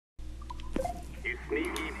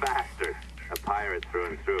bastard. A pirate through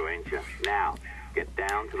and through, ain't you? Now, get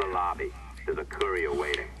down to the lobby. There's a courier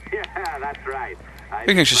waiting. Yeah, that's right.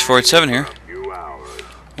 Ignatius 487 here. Hours.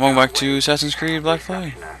 Welcome back to Assassin's Creed Black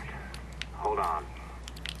Flag. Hold on.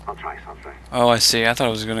 I'll try something. Oh, I see. I thought I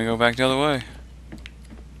was going to go back the other way.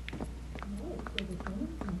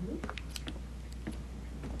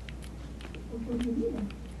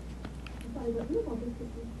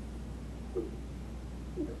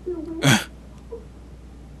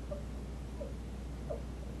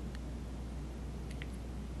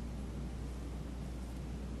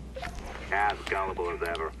 As gullible as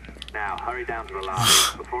ever. Now, hurry down to the lobby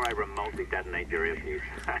before I remotely detonate your earpiece.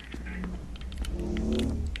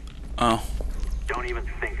 Oh. Don't even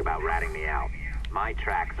think about ratting me out. My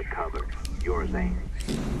tracks are covered. Yours ain't.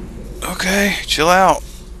 Okay, chill out.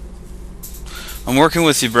 I'm working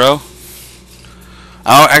with you, bro.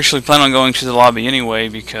 I actually plan on going to the lobby anyway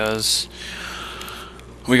because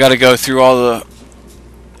we got to go through all the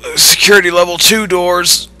security level 2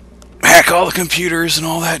 doors, hack all the computers and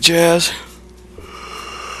all that jazz.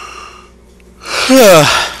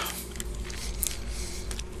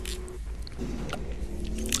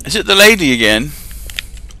 Is it the lady again?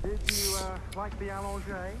 Did you like the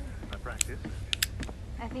allongé? I practice.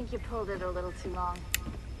 I think you pulled it a little too long.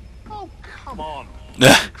 Oh, come on.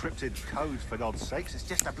 Encrypted code, for God's sakes. It's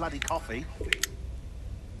just a bloody coffee.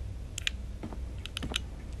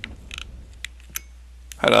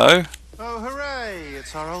 Hello? Oh, hooray.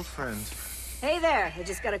 It's our old friend. Hey there, I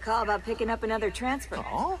just got a call about picking up another transfer.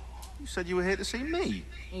 Oh? You said you were here to see me.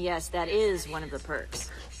 Yes, that is one of the perks.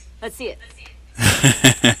 Let's see it.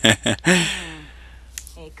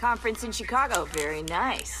 A conference in Chicago, very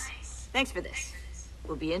nice. Thanks for this.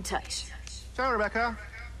 We'll be in touch. Ciao, Rebecca.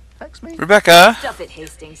 Text me. Rebecca? Stuff it,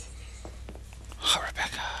 Hastings. Oh,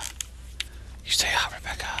 Rebecca. You say hi,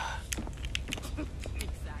 Rebecca.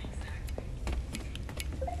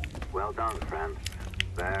 Well done, friend.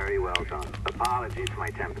 Very well done. Apologies for my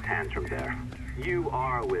temper tantrum there. You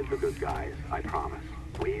are with the good guys, I promise.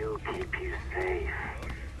 We'll keep you safe.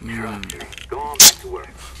 Trust me. Go on back to work.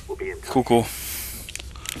 We'll be in touch. Cool, cool.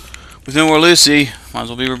 With no more Lucy, might as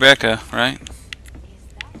well be Rebecca, right?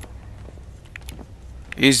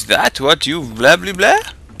 Is that what you've blah blah blah?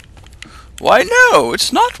 Why no,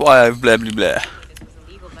 it's not why I've blah blah blah. This was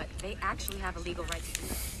illegal, but they actually have a legal right to do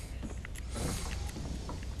that.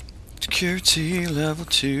 Security level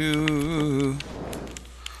 2.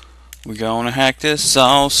 We're gonna hack this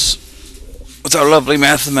sauce with our lovely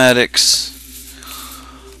mathematics.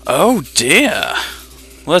 Oh dear.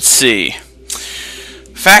 Let's see.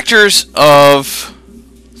 Factors of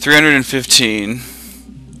 315.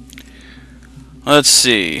 Let's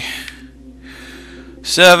see.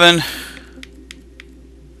 7,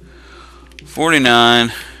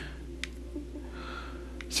 49,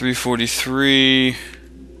 343.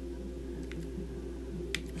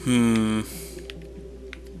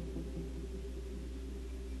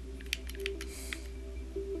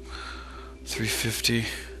 350.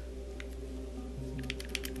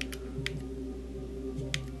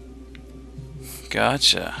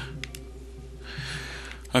 Gotcha.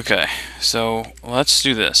 Okay, so let's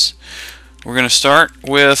do this. We're going to start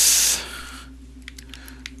with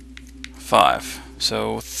 5.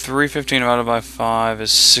 So 315 divided by 5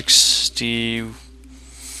 is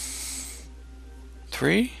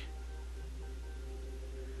 63?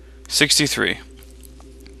 63.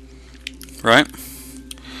 Right?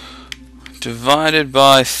 Divided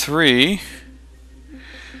by 3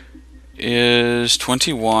 is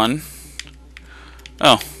 21.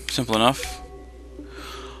 Oh, simple enough.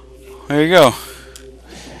 There you go.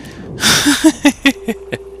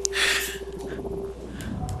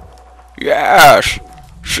 Yes!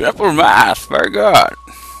 Simple math. Very good.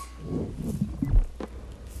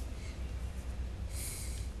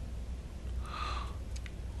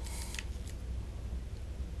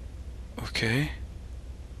 Okay.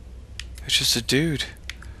 It's just a dude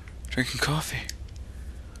drinking coffee.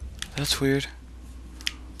 That's weird.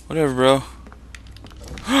 Whatever, bro.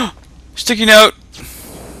 Sticky note!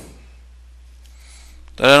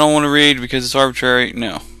 That I don't want to read because it's arbitrary.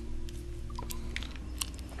 No.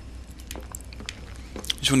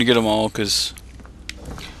 Just want to get them all because,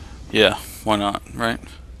 yeah, why not, right?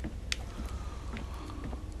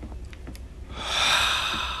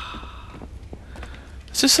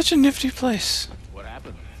 This is such a nifty place. What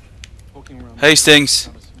happened? Hastings.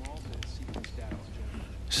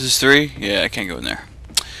 This is 3? Yeah, I can't go in there.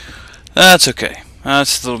 That's okay.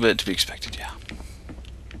 That's a little bit to be expected, yeah.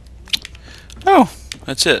 Oh,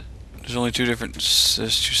 that's it. There's only there's 2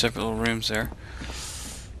 separate little rooms there.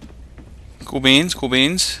 Cool beans, cool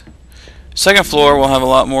beans. Second floor will have a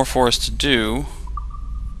lot more for us to do.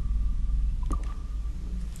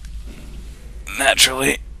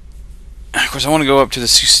 Naturally. Of course, I want to go up to the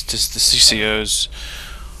CCO's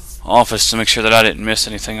office to make sure that I didn't miss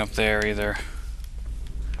anything up there either.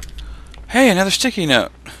 Hey, another sticky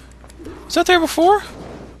note. Was that there before?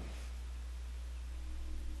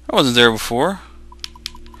 That wasn't there before.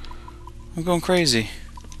 I'm going crazy.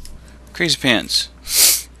 Crazy pants.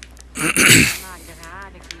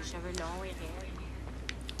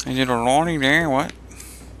 I did a laundry there, what?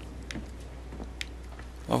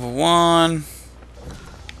 Level 1.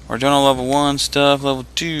 We're done on level 1 stuff. Level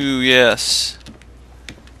 2, yes.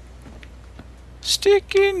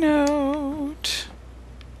 Sticky note.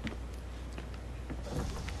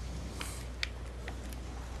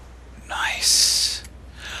 Nice.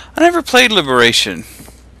 I never played Liberation,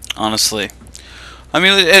 honestly. I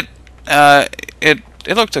mean, it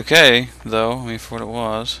looked okay, though. I mean, for what it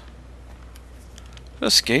was. A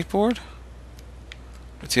skateboard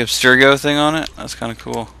with the Abstergo thing on it. That's kind of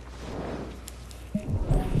cool.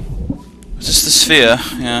 Is this the sphere?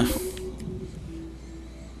 Yeah.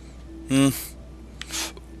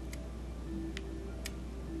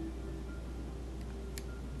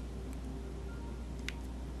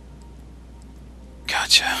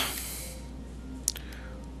 Gotcha.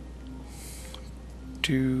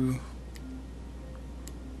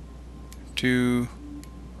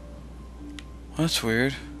 That's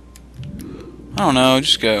weird. I don't know,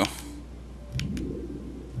 just go.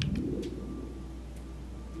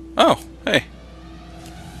 Oh, hey.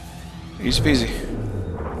 Easy peasy.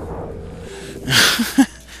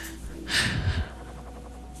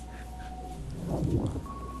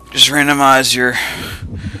 Just randomize your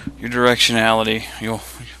directionality.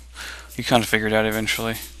 You kind of figure it out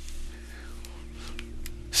eventually.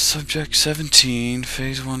 Subject 17,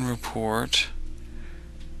 Phase 1 report.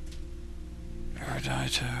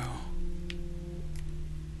 Erudito.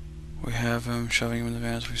 We have him, shoving him in the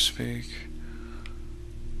van as we speak.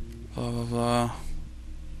 Blah blah blah.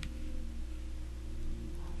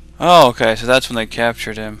 Oh, okay, so that's when they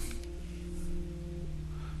captured him.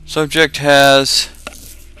 Subject has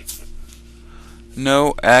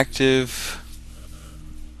no active...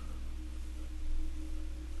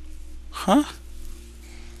 Huh?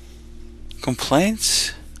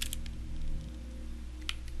 Complaints?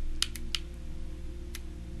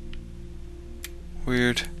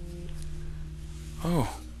 Weird.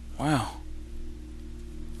 Oh, wow.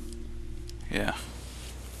 Yeah.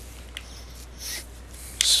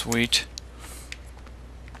 Sweet.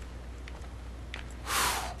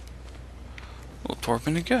 Little torp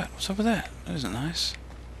in the gut. What's up with that? That isn't nice.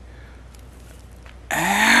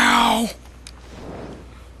 Ow!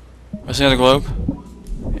 I see the globe?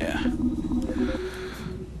 Yeah.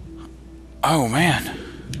 Oh man.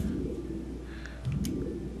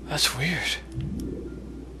 That's weird.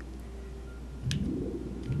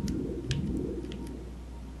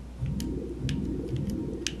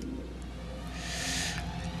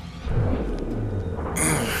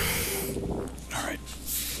 Alright.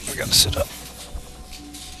 We gotta sit up.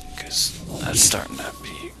 Because that's starting to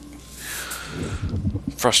be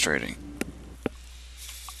frustrating.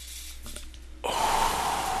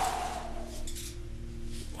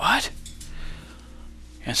 What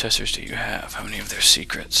ancestors do you have? How many of their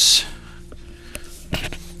secrets?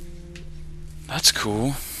 That's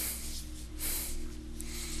cool.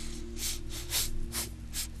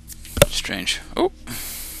 Strange. Oh,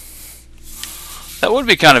 that would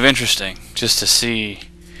be kind of interesting, just to see,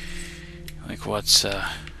 like,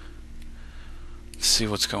 see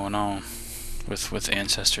what's going on with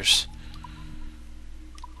ancestors.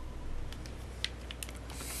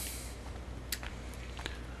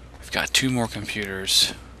 We've got 2 more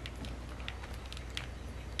computers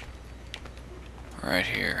right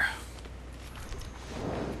here,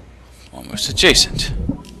 almost adjacent.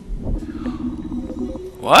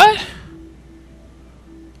 What?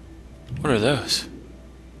 What are those?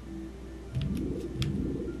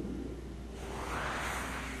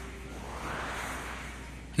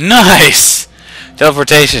 Nice!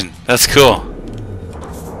 Teleportation. That's cool.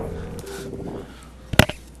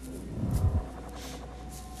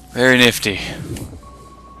 Very nifty.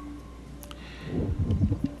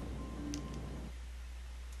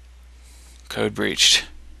 Code breached.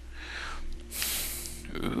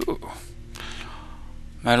 Ooh.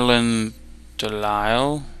 Madeline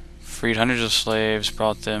Delisle freed hundreds of slaves,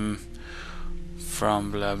 brought them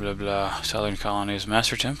from blah blah blah southern colonies.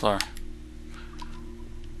 Master Templar.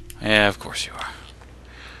 Yeah, of course you are.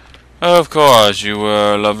 Of course you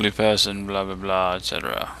were a lovely person, blah blah blah,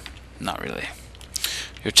 etc. Not really.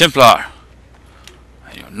 You're Templar.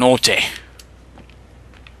 And you're naughty.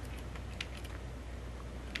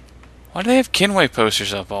 Why do they have Kenway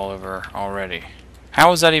posters up all over already?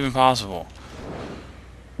 How is that even possible?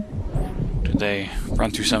 Did they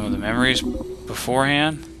run through some of the memories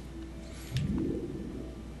beforehand?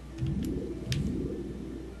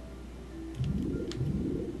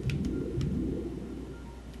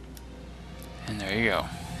 And there you go.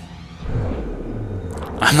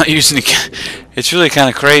 I'm not using the... It's really kind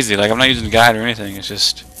of crazy. Like, I'm not using the guide or anything. It's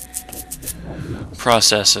just a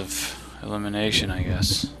process of elimination, I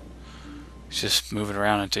guess. It's just move it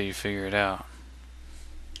around until you figure it out.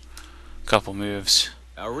 Couple moves.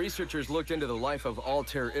 Our researchers looked into the life of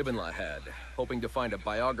Altair Ibn Lahad, hoping to find a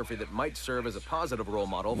biography that might serve as a positive role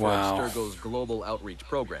model for Abstergo's global outreach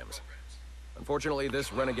programs. Unfortunately,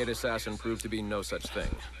 this renegade assassin proved to be no such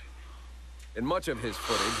thing. In much of his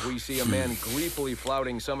footage, we see a man gleefully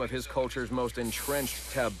flouting some of his culture's most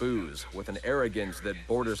entrenched taboos with an arrogance that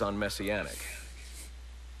borders on messianic.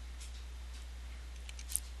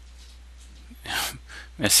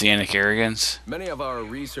 Messianic arrogance. Many of our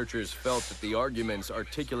researchers felt that the arguments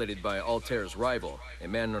articulated by Altair's rival, a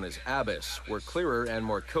man known as Abbas, were clearer and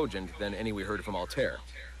more cogent than any we heard from Altair.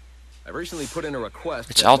 I recently put in a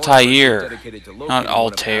request. It's Altair, dedicated to not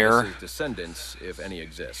Altair. One of Abbas's descendants, if any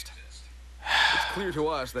exist. It's clear to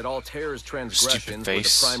us that Altair's transgressions were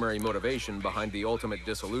the primary motivation behind the ultimate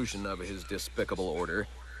dissolution of his despicable order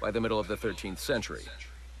by the middle of the 13th century.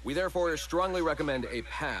 We therefore strongly recommend a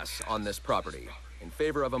pass on this property in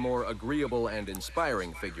favor of a more agreeable and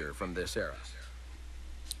inspiring figure from this era.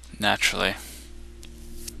 Naturally.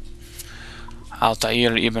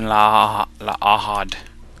 Altair ibn Lahad.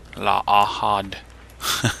 Lahad.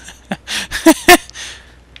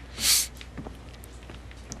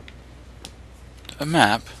 A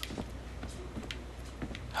map?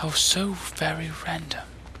 How so very random.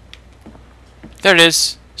 There it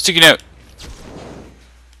is. Sticky note.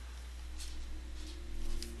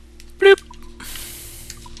 Bloop.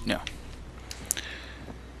 No.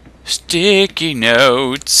 Sticky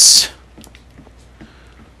notes.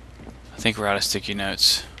 I think we're out of sticky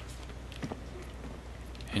notes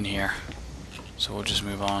in here, so we'll just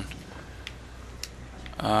move on.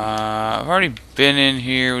 I've already been in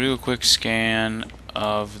here. We'll do a quick scan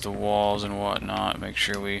of the walls and whatnot, make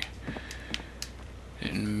sure we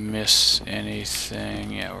didn't miss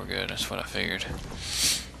anything. Yeah, we're good. That's what I figured.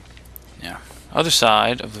 Yeah. Other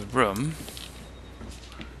side of the room.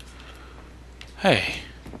 Hey,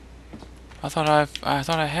 I thought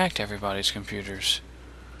I hacked everybody's computers.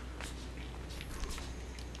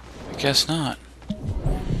 I guess not.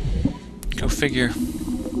 Go figure.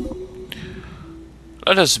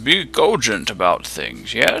 Let us be cogent about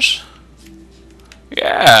things, yes?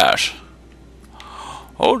 Yes.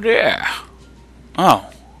 Oh dear. Oh.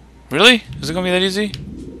 Really? Is it gonna be that easy?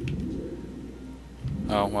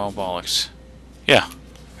 Oh, well, bollocks. Yeah,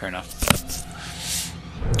 fair enough.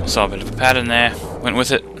 Saw a bit of a pattern there. Went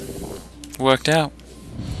with it. Worked out.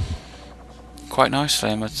 Quite nicely,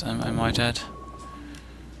 I might add.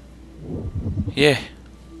 Yeah.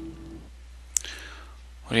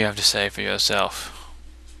 What do you have to say for yourself?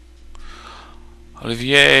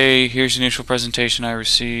 Olivier, here's the initial presentation I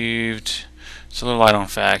received. It's a little light on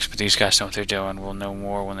facts, but these guys know what they're doing. We'll know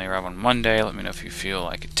more when they arrive on Monday. Let me know if you feel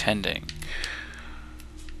like attending.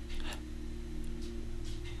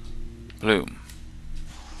 Bloom.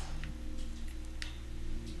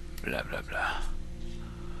 Blah, blah, blah.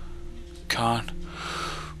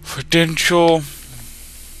 Confidential.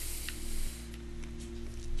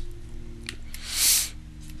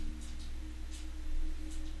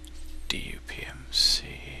 DUPMC,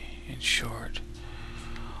 in short.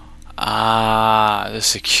 Ah, the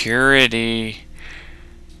security.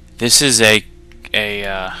 This is this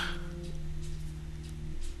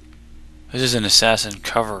is an assassin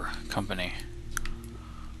cover company.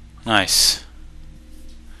 Nice.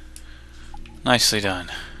 Nicely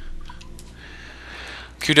done.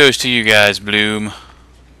 Kudos to you guys, Bloom.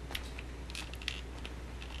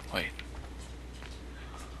 Wait.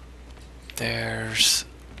 There's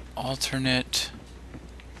alternate.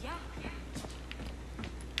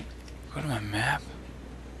 Go to my map.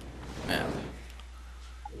 Map.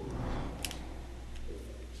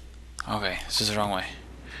 Okay, this is the wrong way.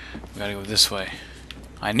 We gotta go this way.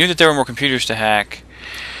 I knew that there were more computers to hack.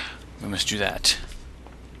 We must do that.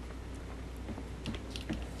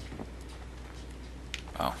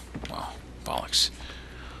 Oh, well, bollocks.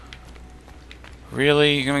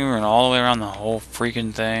 Really? You're gonna run all the way around the whole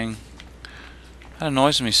freaking thing? That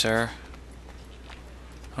annoys me, sir.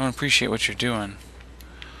 I don't appreciate what you're doing.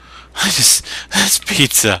 That's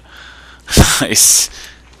pizza. Nice.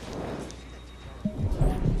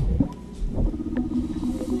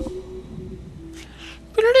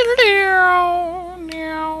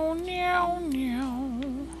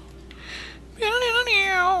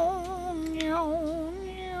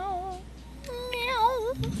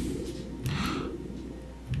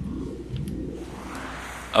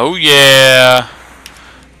 Oh yeah,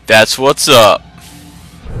 that's what's up.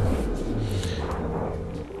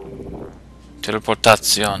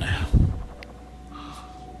 Teleportazione.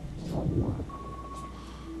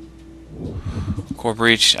 Core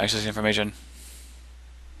breach. Access information.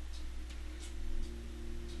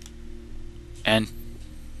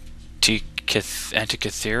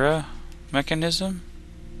 Antikythera mechanism.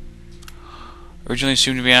 Originally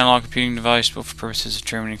assumed to be an analog computing device built for purposes of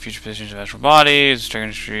determining future positions of astral bodies,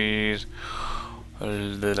 industries,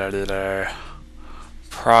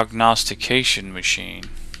 prognostication machine.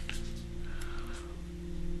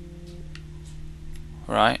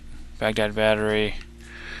 Right, Baghdad battery,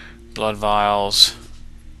 blood vials.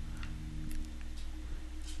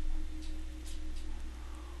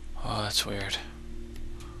 Oh, that's weird.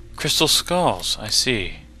 Crystal skulls, I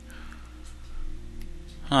see.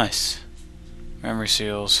 Nice. Memory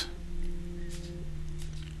seals.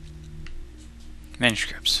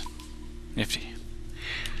 Manuscripts. Nifty.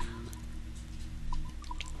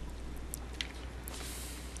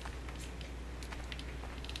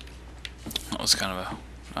 That was kind of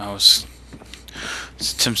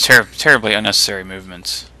some terribly unnecessary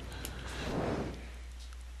movements.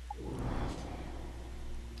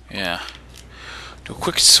 Yeah. Do a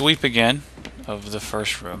quick sweep again of the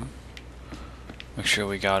first room. Make sure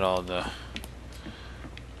we got all the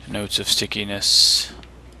notes of stickiness,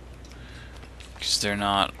 because they're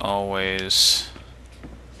not always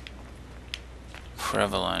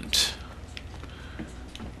prevalent.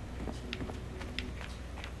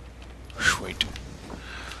 Wait.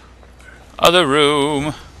 Other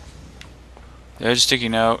room. There's a sticky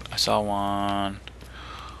note. I saw one.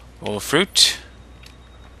 Bowl of fruit.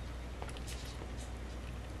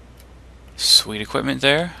 Sweet equipment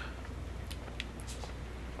there.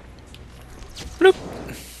 Bloop.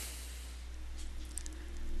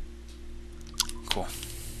 Cool.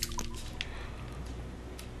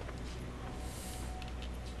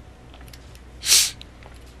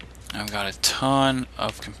 I've got a ton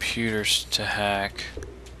of computers to hack.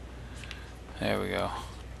 There we go.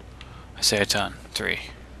 I say a ton. 3.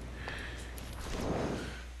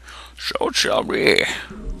 So sorry.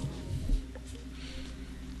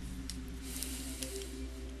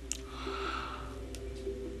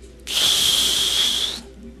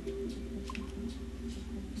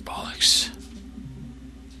 Bollocks.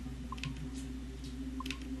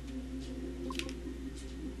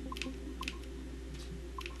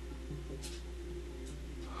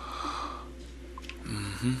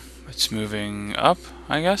 It's moving up,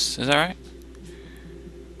 I guess. Is that right?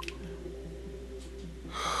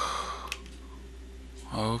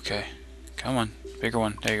 Okay. Come on. Bigger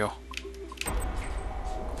one. There you go.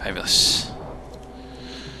 Fabulous.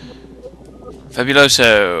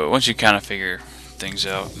 Fabuloso. Once you kind of figure things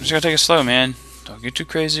out, I'm just gonna take it slow, man. Don't get too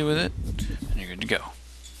crazy with it, and you're good to go.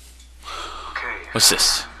 Okay. What's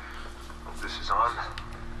this? Hope this is on. I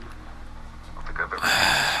don't think I've ever used this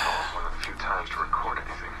phone more than a few times to record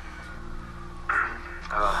anything.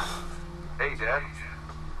 Hey, Dad.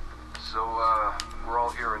 So, we're all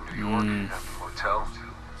here in New York at the hotel.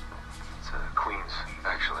 It's Queens,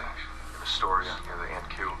 actually. In Astoria, near the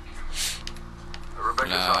NQ.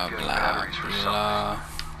 Rebecca's out getting batteries for something.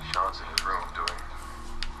 Sean's in his room doing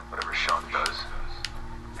whatever Sean does.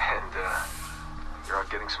 And, you're out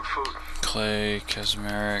getting some food. Clay,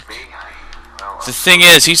 Kazmarek. Me? Well, The thing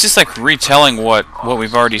is, he's just like retelling what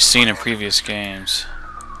we've already seen in previous games.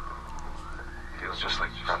 feels just like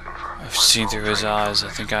prepping for I've seen through his eyes. I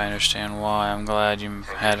think I understand why. I'm glad you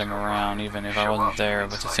had him around, even if I wasn't there.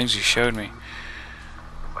 But the things he showed me,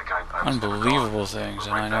 like I was unbelievable things,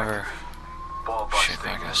 and I never. ball Shit,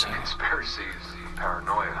 busting, I guess I- conspiracies,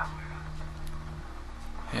 paranoia.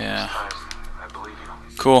 Yeah. This time, I believe you.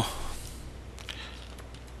 Cool.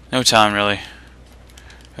 No time, really.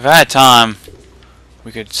 If I had time,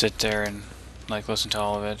 we could sit there and like listen to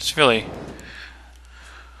all of it. It's really.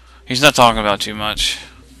 He's not talking about too much.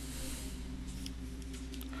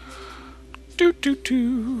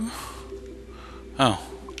 Doo. Oh.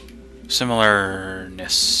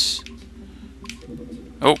 Similarness.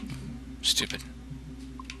 Oh. Stupid.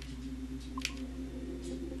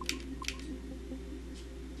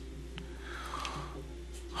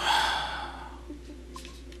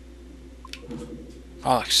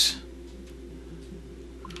 Bollocks.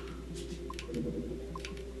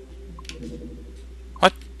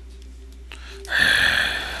 What?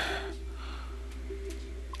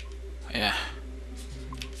 Yeah.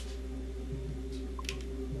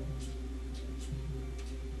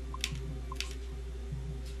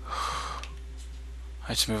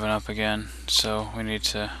 It's moving up again, so we need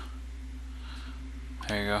to.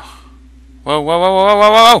 There you go. Whoa, whoa, whoa, whoa,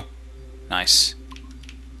 whoa, whoa, whoa! Nice.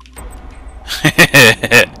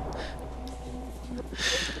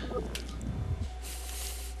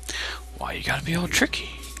 Why you gotta be all tricky?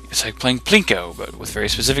 It's like playing Plinko, but with very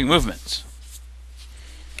specific movements.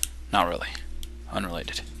 Not really.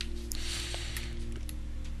 Unrelated.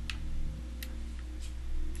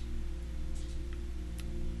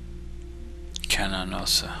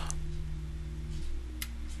 Cananosa.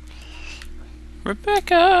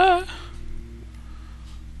 Rebecca!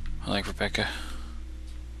 I like Rebecca.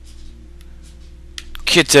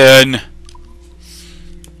 Kitten!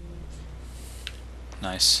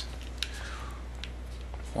 Nice.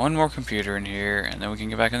 One more computer in here, and then we can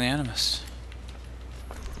get back in the Animus.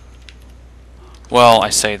 Well, I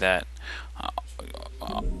say that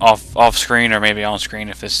off screen, or maybe on screen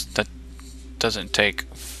if that doesn't take,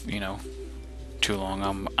 you know, too long.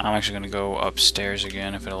 I'm actually gonna go upstairs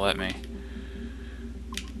again if it'll let me.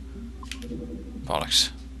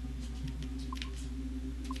 Bollocks.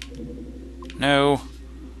 No.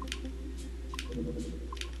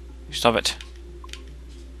 Stop it.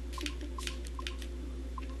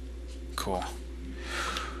 Cool.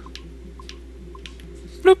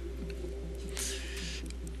 Bloop.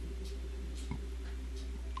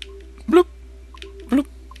 Bloop. Bloop.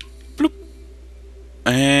 Bloop.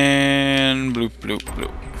 And bloop, bloop,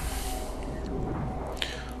 bloop.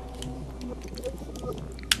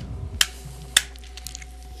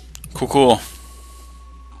 Cool, cool.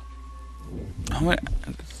 How many?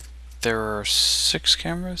 There are 6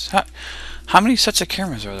 cameras? How many sets of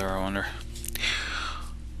cameras are there, I wonder?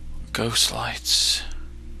 Ghost lights.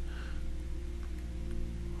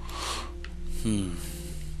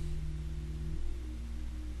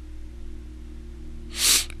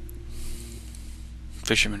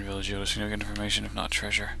 Fisherman village yields significant information, if not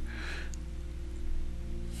treasure.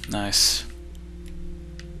 Nice.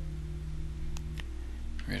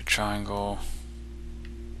 We got a triangle.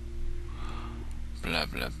 Blah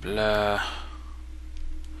blah blah.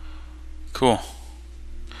 Cool.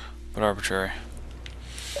 But arbitrary.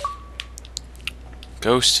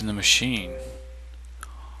 Ghost in the machine.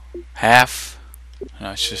 Half.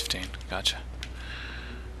 No, it's 15. Gotcha.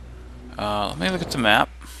 Let me look at the map.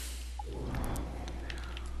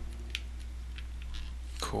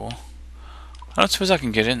 Cool. I don't suppose I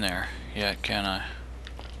can get in there yet, can I?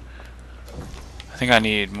 I think I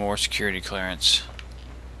need more security clearance.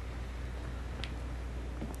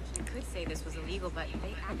 You could say this was illegal, but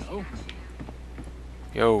they actually...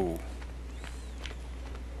 Yo.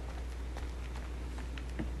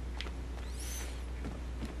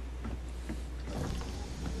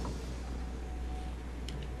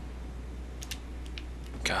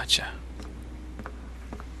 Gotcha.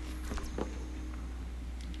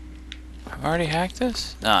 I've already hacked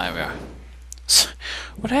this? No, there we are.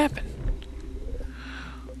 What happened?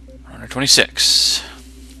 126.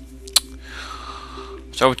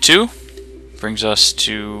 So with 2 brings us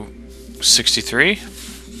to 63.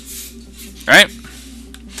 Right?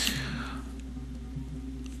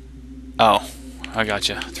 Oh, I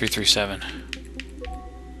gotcha. 337.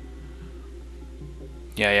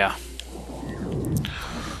 Yeah.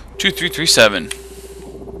 2337.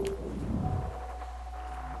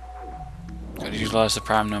 Gotta utilize the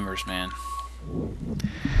prime numbers, man.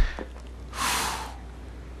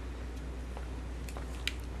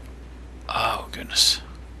 Oh, goodness.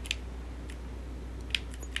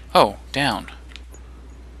 Oh, down.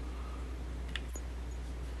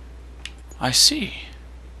 I see.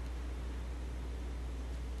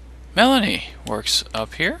 Melanie works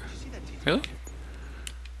up here? Really?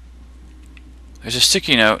 There's a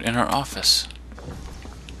sticky note in her office.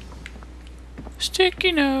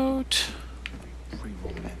 Sticky note.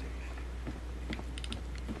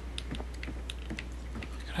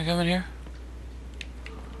 Can I come in here?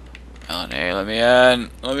 Melanie, let me in.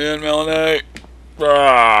 Let me in, Melanie.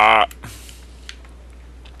 Ah.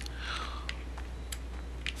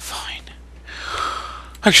 Fine.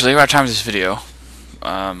 Actually, we're out of time for this video.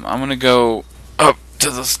 I'm gonna go up to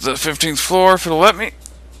the 15th floor if it'll let me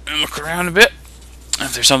and look around a bit.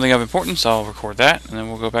 If there's something of importance, I'll record that, and then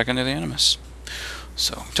we'll go back into the Animus.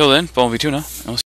 So, till then, Bumblebee Tuna.